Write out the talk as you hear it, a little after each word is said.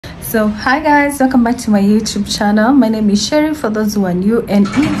So hi guys, welcome back to my YouTube channel. My name is Sherry for those who are new, and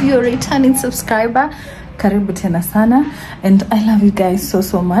if you're a returning subscriber, karibu tena sana. And I love you guys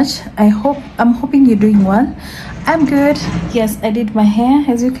so much. I'm hoping you're doing well. I'm good. Yes, I did my hair,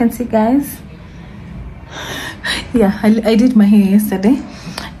 as you can see guys. Yeah, I did my hair yesterday,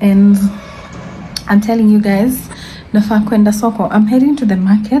 and I'm telling you guys, nafaa kwenda soko. I'm heading to the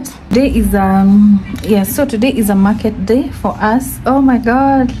market. Today is so today is a market day for us. Oh my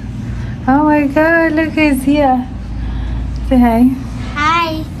god, look who's here. Say hi.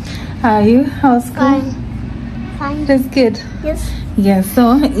 Hi. How are you? How's school? Fine. That's good. Yes,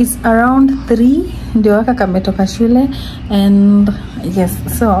 so it's around 3 ndio waka kametoka shule, and yes,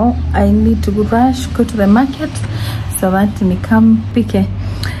 so I need to rush, go to the market so that we come pick it.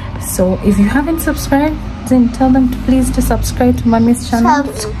 So if you haven't subscribed, then tell them to please to subscribe to Mommy's channel.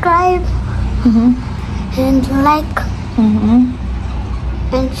 Subscribe and like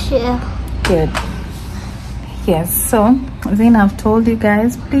and share. Good. Yes, so then I've told you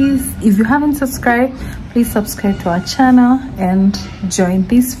guys, please, if you haven't subscribed, please subscribe to our channel and join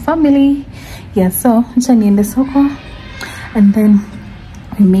this family. Yes, so jani in the soko, and then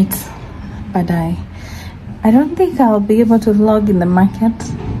we meet baadaye. I don't think I'll be able to vlog in the market,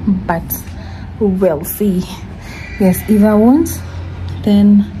 but we'll see. Yes, if I won't,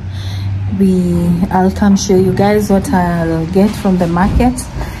 then I'll come show you guys what I'll get from the market.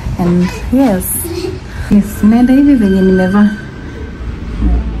 And yes, nenda hivi venye nimevaa,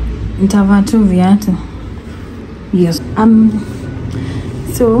 nitavaa tu viatu. Yes, and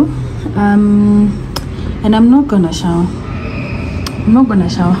I'm not gonna shower.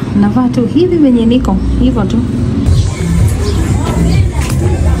 Navaa tu hivi venye niko hivyo tu.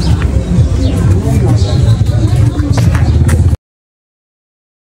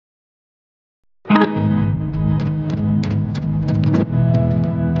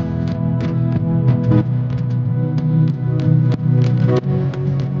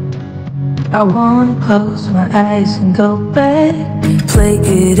 I wanna close my eyes and go back, play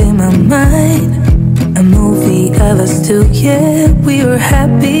it in my mind, a movie of us two, yeah, we were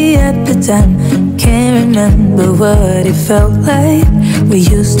happy at the time. Can't remember what it felt like, we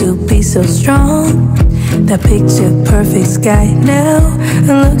used to be so strong. That picture perfect sky now,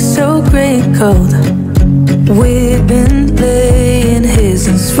 it looks so gray and cold. We've been laying here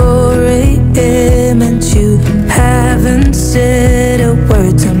since 4 AM, and you haven't said a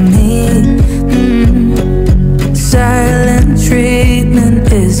word to me. Silent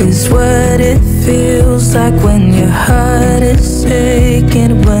treatment, is this what it feels like when your heart is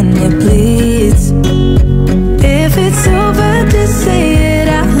aching, when it bleeds? If it's over, just say it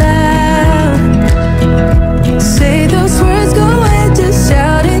out loud. Say those words, go ahead, just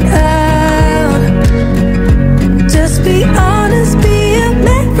shout it out. Just be honest, be a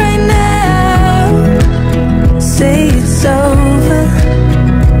man right now. Say it's over.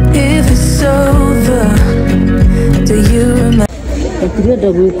 If it's over, do you remember?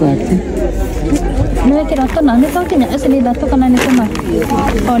 Nãy cái đó tôi nói với cái nhà sẽ đi đặt tôi cái này mà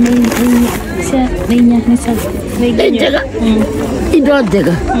còn đi xe đi nha đi xe đi cái gì đi đó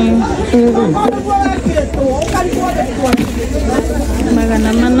được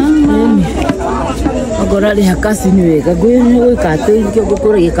magana mana agora ri hakasi ni wega gwe kate nke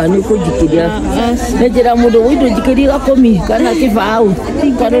gukora yekane ko jikiria nejera mudo wido jikiria komi kana kivau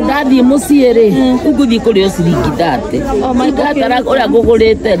kana dadi musiere uguthi kuri osirigidate oh my god tara ora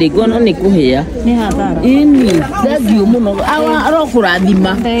gugurete ri gono ni kuhia ni hadara ini thank muno awa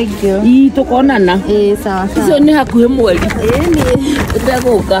arokurathima thank you tukonana sawa icio ni hakuhe mweri ni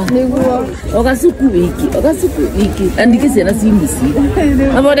utagoka niguo ogasuku wiki andike na simisi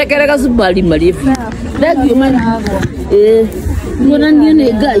abodekere gasubali marifu thank man ngona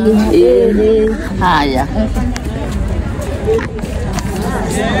nione gayo haya.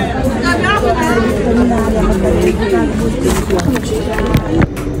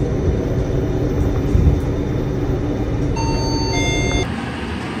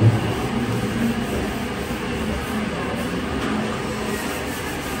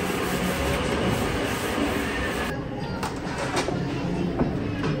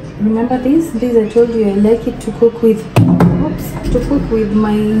 Remember these I told you I like it to cook with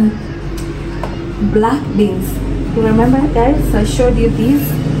my black beans. You remember guys, I showed you these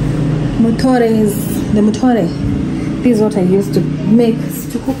the mutore. This is what I used to make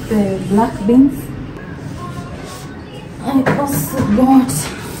to cook the black beans. I also got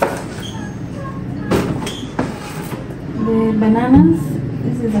the bananas.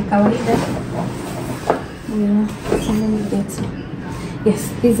 This is a kawaida. Yeah, so let me get some.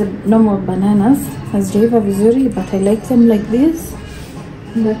 Yes, these are normal bananas. Hazijaiva vizuri, but I like them like this.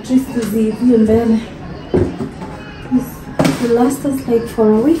 the trees to the view, and then this will last us like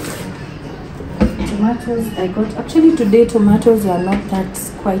for a week. Tomatoes I got, actually today tomatoes were not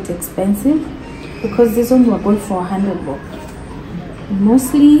that quite expensive because this one were going for 100 bob.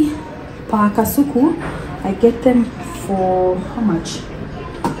 Mostly pa kasuku I get them for how much?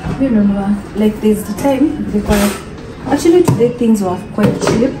 You know, like there's the time because actually today things were quite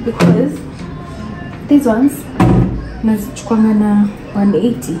cheap because these ones nazichukwanga na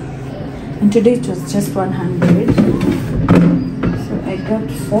 180 and today it was just 100. So I got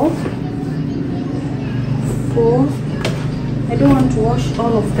four. I don't want to wash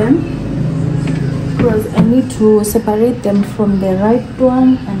all of them because I need to separate them from the ripe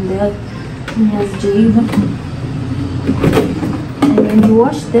one and the jaiva. And when you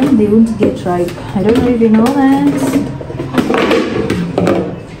wash them, they won't get ripe. I don't know if you know that.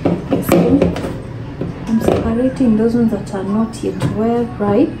 See, I'm separating those ones that are not yet well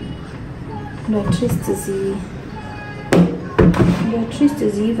ripe. Even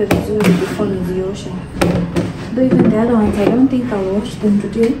before the ocean. Though even the other ones, I don't think I'll wash them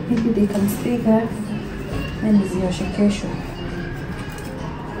today. Maybe they can stay there and zioshe kesho.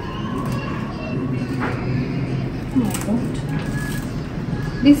 Oh my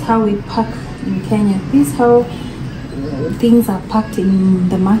god. This is how we pack in Kenya. This is how things are packed in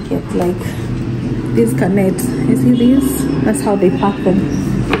the market. Like these canets. You see these? That's how they pack them.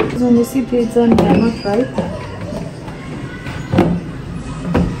 When you see these on, they are not ripe.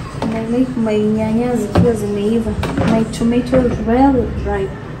 Make my nyanya zikiwa zimeiva, my tomatoes well ripe.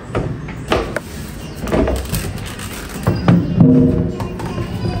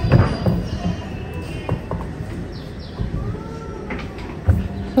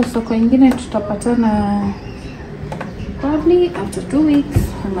 So soko ingine tutapatana probably after 2 weeks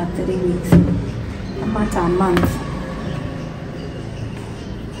or 3 weeks or a month.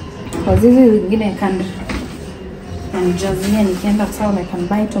 Because this is ingine and just here nikienda town I can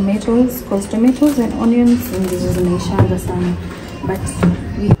buy tomatoes because tomatoes and onions ndizo zinaishanga sana, but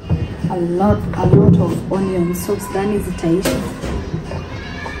we a lot of onions, so sidhani zitaisha.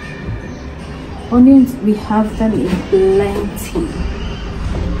 Onions we have them in plenty.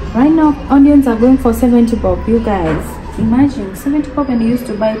 Right now onions are going for 70 bob. You guys imagine 70 bob and you used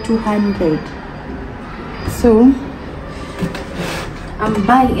to buy 200. So I'm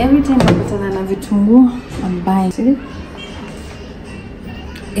buying every time I put on a vitungu. I'm buying. See?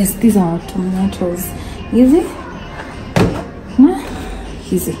 Yes, these are tomatoes. Easy? Nah,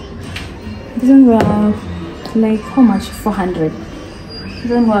 easy. These ones were like how much? 400.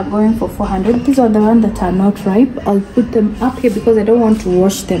 These ones were going for 400. These are the ones that are not ripe. I'll put them up here because I don't want to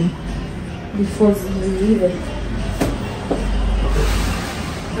wash them before we leave it.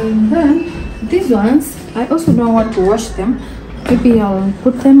 And then these ones, I also don't want to wash them. Maybe I'll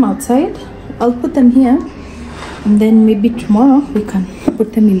put them outside. I'll put them here and then maybe tomorrow we can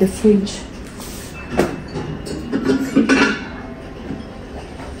put them in the fridge.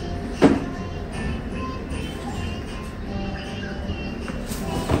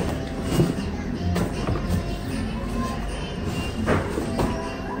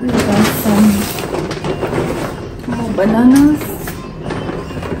 We got some more bananas.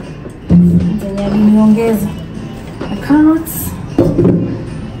 Zenye aliniongeza. The carrots.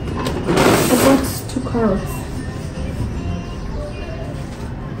 Carrots.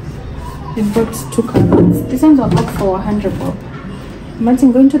 We bought 2 carrots. These ones are bought for 100 bob.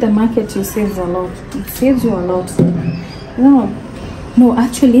 Imagine going to the market, you save a lot. It saves you a lot. No,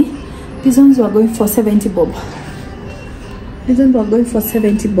 actually, these ones were going for 70 bob. These ones were going for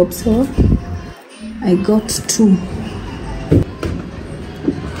 70 bob, so I got 2.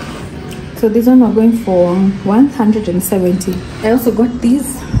 So these ones were going for 170. I also got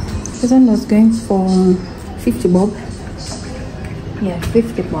these. This one was going for 50 bob. Yeah,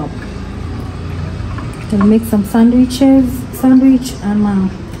 50 bob. I'll make some sandwich and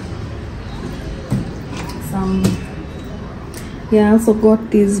some. Yeah, I also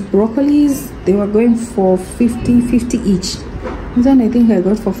got these broccolis. They were going for 50 each. This one I think I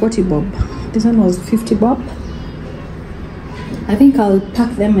got for 40 bob. This one was 50 bob. I think I'll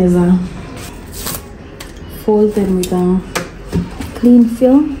pack them as a fold them with a clean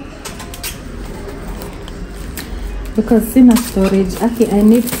film. Because in a storage, okay, I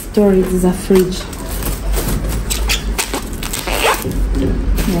need storage is a fridge.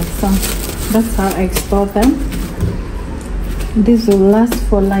 Yeah, so that's how I store them. This will last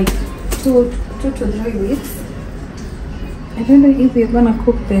for like 2 to 3 weeks. I don't know if we're gonna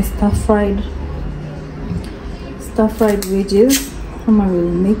cook the stir-fried veggies. Mama will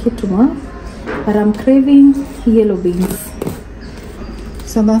make it tomorrow, but I'm craving yellow beans,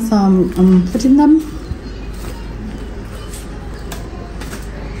 So that's I'm putting them.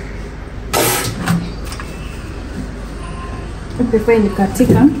 Before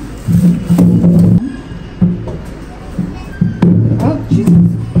nikatika. Oh Jesus.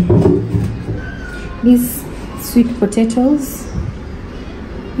 These sweet potatoes.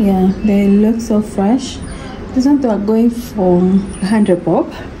 Yeah, they look so fresh. These ones are going for 100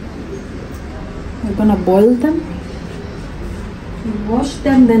 bob. We're gonna boil them. Wash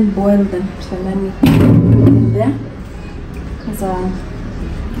them, then boil them. So let me put them there. There's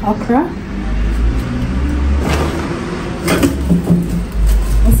okra.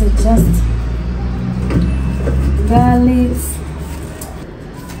 This is just garlic,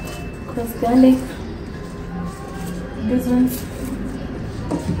 crushed garlic. This one.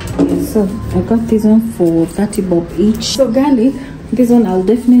 So I got this one for 30 bob each. So garlic, this one I'll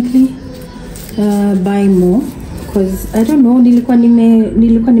definitely buy more, because I don't know, nilikuwa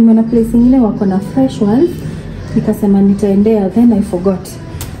nimeona place ingine wako na fresh ones, nikasema nitaendea, then I forgot.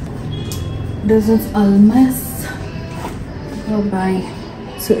 Those ones I'll must go buy.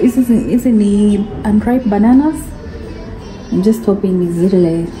 So isn't the unripe bananas? I'm just hoping it's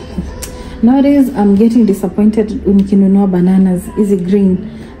really. Nowadays I'm getting disappointed nikinunua bananas is green.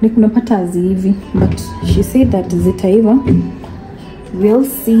 Nikunapata hivi, but she said that zitaiva. We'll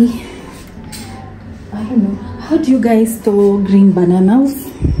see. I don't know. How do you guys store green bananas?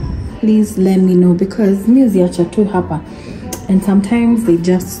 Please let me know, because niziacha tu hapa and sometimes they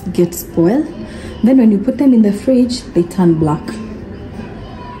just get spoiled. Then when you put them in the fridge, they turn black.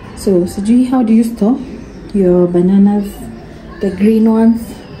 So Sujui, how do you store your bananas, the green ones?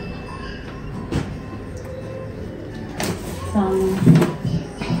 Some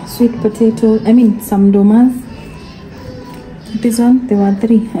sweet potato, some ndomas. This one, there were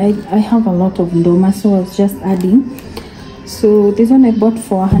 3. I have a lot of ndomas, so I was just adding. So this one I bought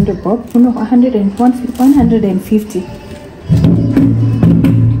for 100 bob. No, 150.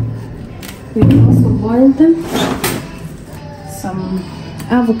 We can also boil them. Some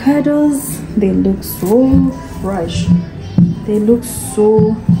avocados, they look so fresh. They look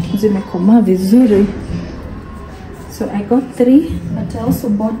so zimekoma vizuri. So I got 3, but I also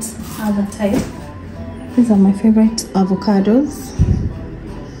bought other type. These are my favorite avocados.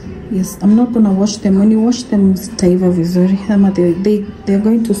 Yes, I'm not gonna wash them. When you wash them, zitaiva vizuri. They're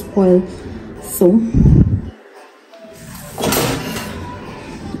going to spoil. So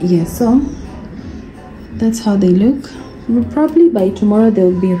yeah, so that's how they look. Probably by tomorrow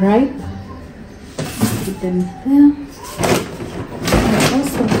they'll be ripe. Put them there. I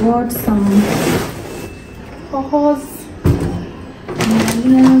also bought some hohos,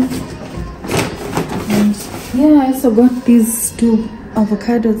 and yeah, I also got these 2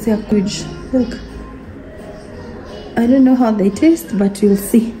 avocados here. Huge. Look, I don't know how they taste, but you'll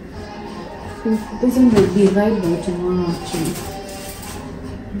see. This one will be ripe by tomorrow actually.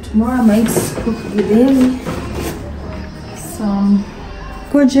 Tomorrow I might cook githeri, some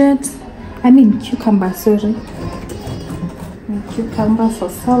courgette, cucumber, sorry. Cucumber for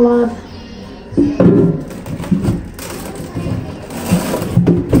salad.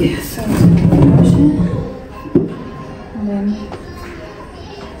 Yes, so I'm gonna wash it. And then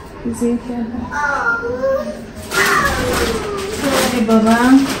is it here? Sorry, Baba.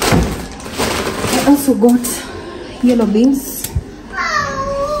 I also got yellow beans.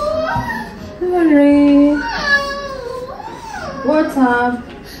 Sorry. What's up?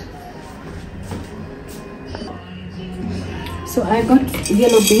 So I got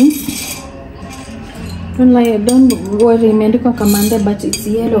yellow beans. Don't worry, imeandikwa kamande, but it's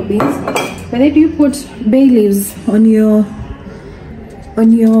yellow beans. But then you put bay leaves on your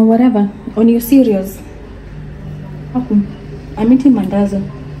whatever, on your cereals. I'm eating mandazi.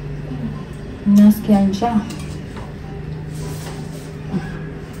 Nasikia njaa.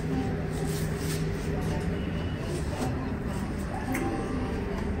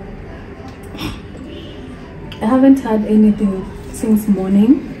 I haven't had anything since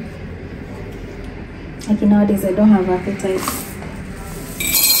morning. Like nowadays I don't have appetite.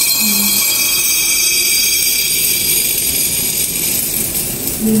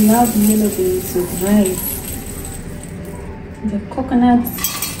 We love yellow beans with rice. The coconuts.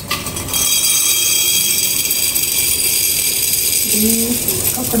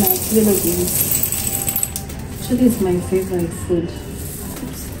 These coconut yellow beans. Actually, it's my favorite food.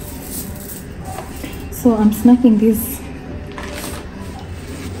 So I'm snacking this.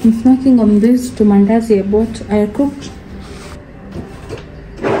 I'm snacking on this to mandazi I bought. I cooked.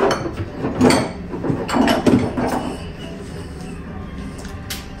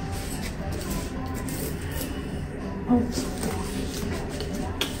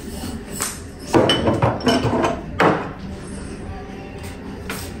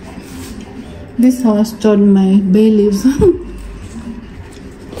 This is how I stored my bay leaves.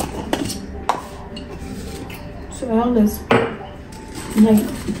 So I always like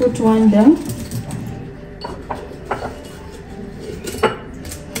put one down.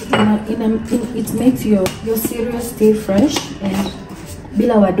 It makes your cereal stay fresh and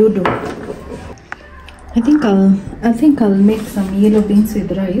bila wadudu. I think I'll make some yellow beans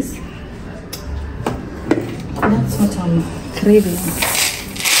with rice. That's what I'm craving.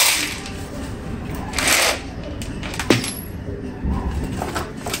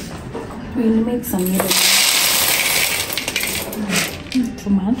 We'll make some yellow beans. Not too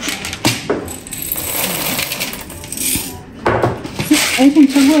much. I think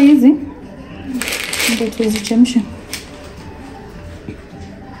chagua hizi ndio tuzichemshe.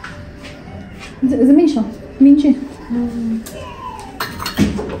 Zimeisha minchi.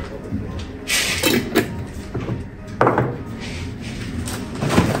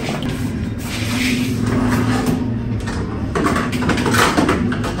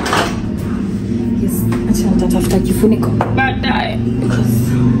 Yes, acha nitatafuta kifuniko baadaye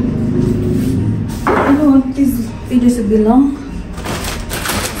because I don't want these videos to be long.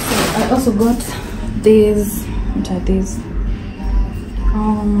 I also got these, what are these?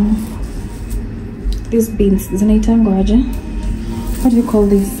 These beans. Zinaitangwa aje? What do you call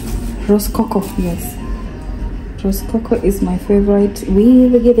this? Roskoko. Yes. Roskoko is my favorite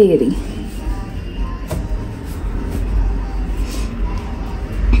with githeri.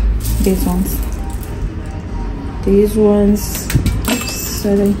 These ones. These ones. Oops,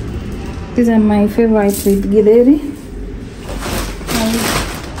 sorry. These are my favorite with githeri.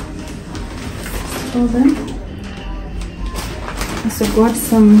 Them. Also got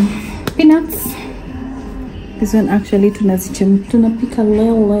some peanuts. This one actually tunapika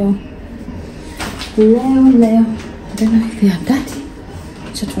leo. I don't know if they are dirty.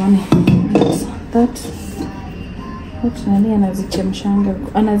 Chatwani. That what nani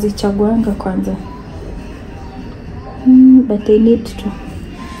anazichaguanga kwanza. But they need to.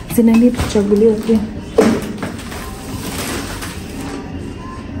 Zina need kuchaguliwa pia.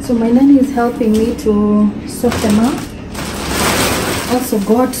 So my nanny is helping me to sort them out. Also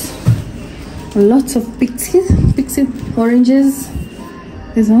got lots of pixie oranges.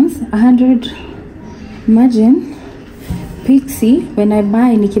 These ones, 100. Imagine pixie when I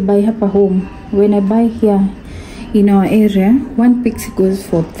buy nikibuy hapa home. When I buy here in our area, one pixie goes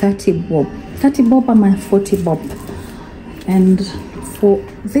for 30 bob. 30 bob or 40 bob. And for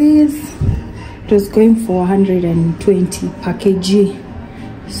this, it was going for 120 per kg.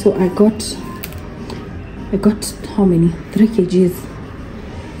 So I got how many? 3 kgs.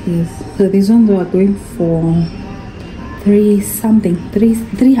 Yes. So these ones were going for 300.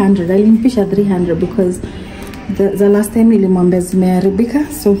 I didn't fish at 300 because the last time nilimwambia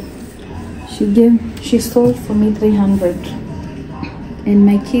zimeharibika, so she sold for me 300. And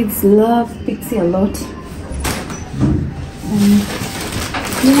my kids love pixie a lot. And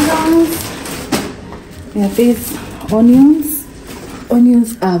yeah, these onions.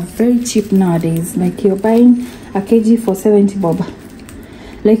 Onions are very cheap nowadays. Like you're buying a kg for 70 bob.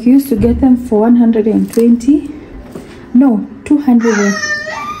 Like you used to get them for 120. No, 200.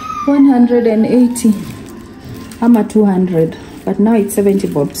 180. I'm at 200. But now it's 70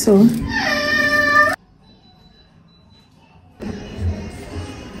 bob. So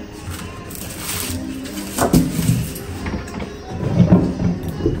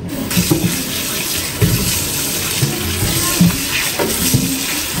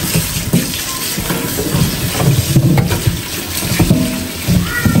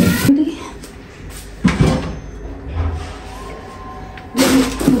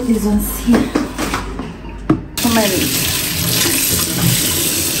these ones here. How many?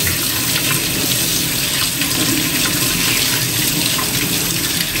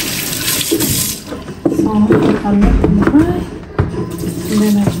 So I'll let them dry and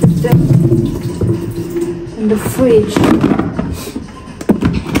then I put them in the fridge.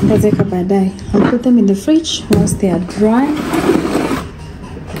 I'll put them in the fridge once they are dry.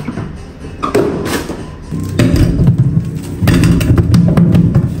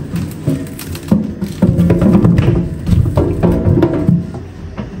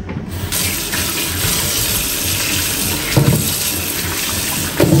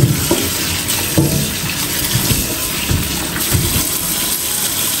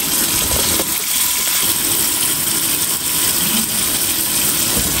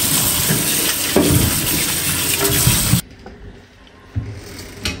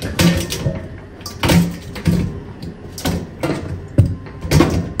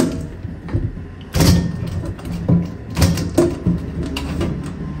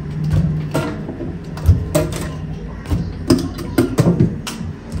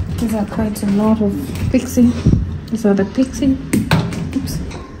 are quite a lot of pixie. These are the pixie. Oops.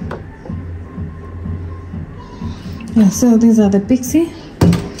 Yeah, so these are the pixie.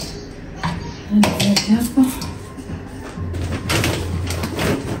 And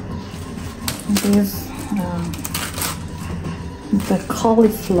there's the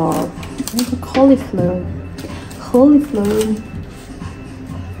cauliflower. Where's the cauliflower? Cauliflower.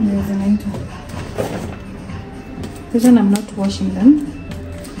 There's an enter. This one I'm not washing them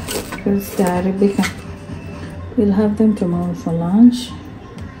because they are Rebecca. We'll have them tomorrow for lunch,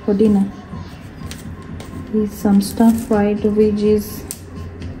 for dinner. With some stir-fried veggies.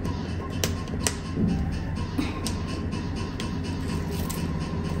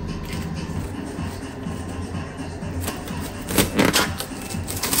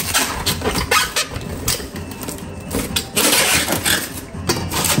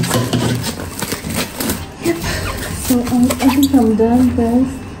 So I think I'm done, guys.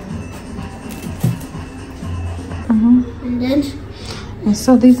 And then? And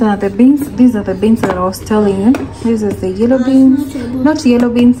so these are the beans. These are the beans that I was telling you. This is the yellow beans. Not yellow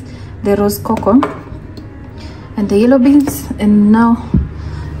beans, the rose cocoa. And the yellow beans, and now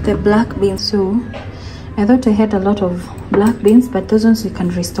the black beans. So I thought I had a lot of black beans, but those ones you can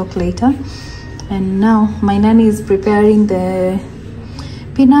restock later. And now my nanny is preparing the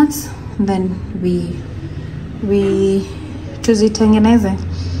peanuts. Then we tuzitengeneze.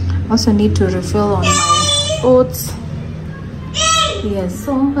 Also need to refill on my oats. Yes,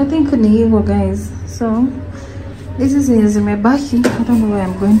 so I think ni hivyo, guys. So this is zimebaki. I don't know where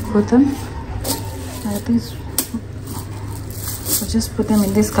I'm going to put them. This, I'll just put them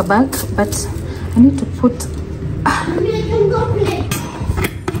in this kabak, but I need to put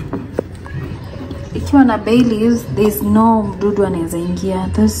ikiwa na bay leaves, there's no mdudu anaweza ingia.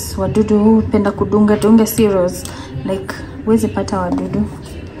 Those wadudu penda kudunga cereals, like wezi pata wadudu.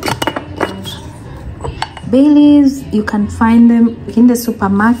 Bay leaves, you can find them in the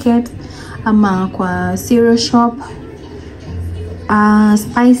supermarket ama kwa cereal shop.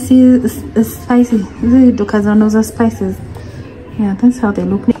 Spices, duka zanauza spices. Yeah, that's how they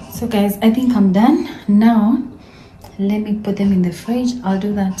look. So guys, I think I'm done now. Let me put them in the fridge. I'll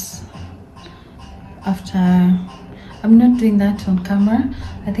do that after. I'm not doing that on camera.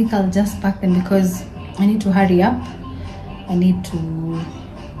 I think I'll just pack them because I need to hurry up. I need to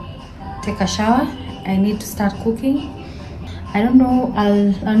take a shower. I need to start cooking. I don't know,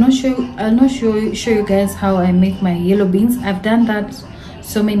 I'll not show you guys how I make my yellow beans. I've done that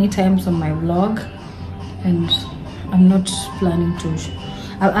so many times on my vlog, and I'm not planning to.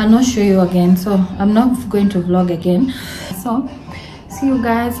 I'll not show you again, so I'm not going to vlog again. So see you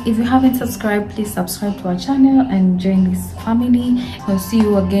guys. If you haven't subscribed, please subscribe to our channel and join this family. I'll see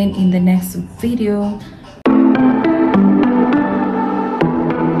you again in the next video.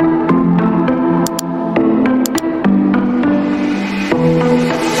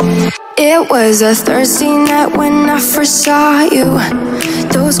 It was a thirsty night when I first saw you.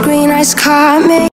 Those green eyes caught me.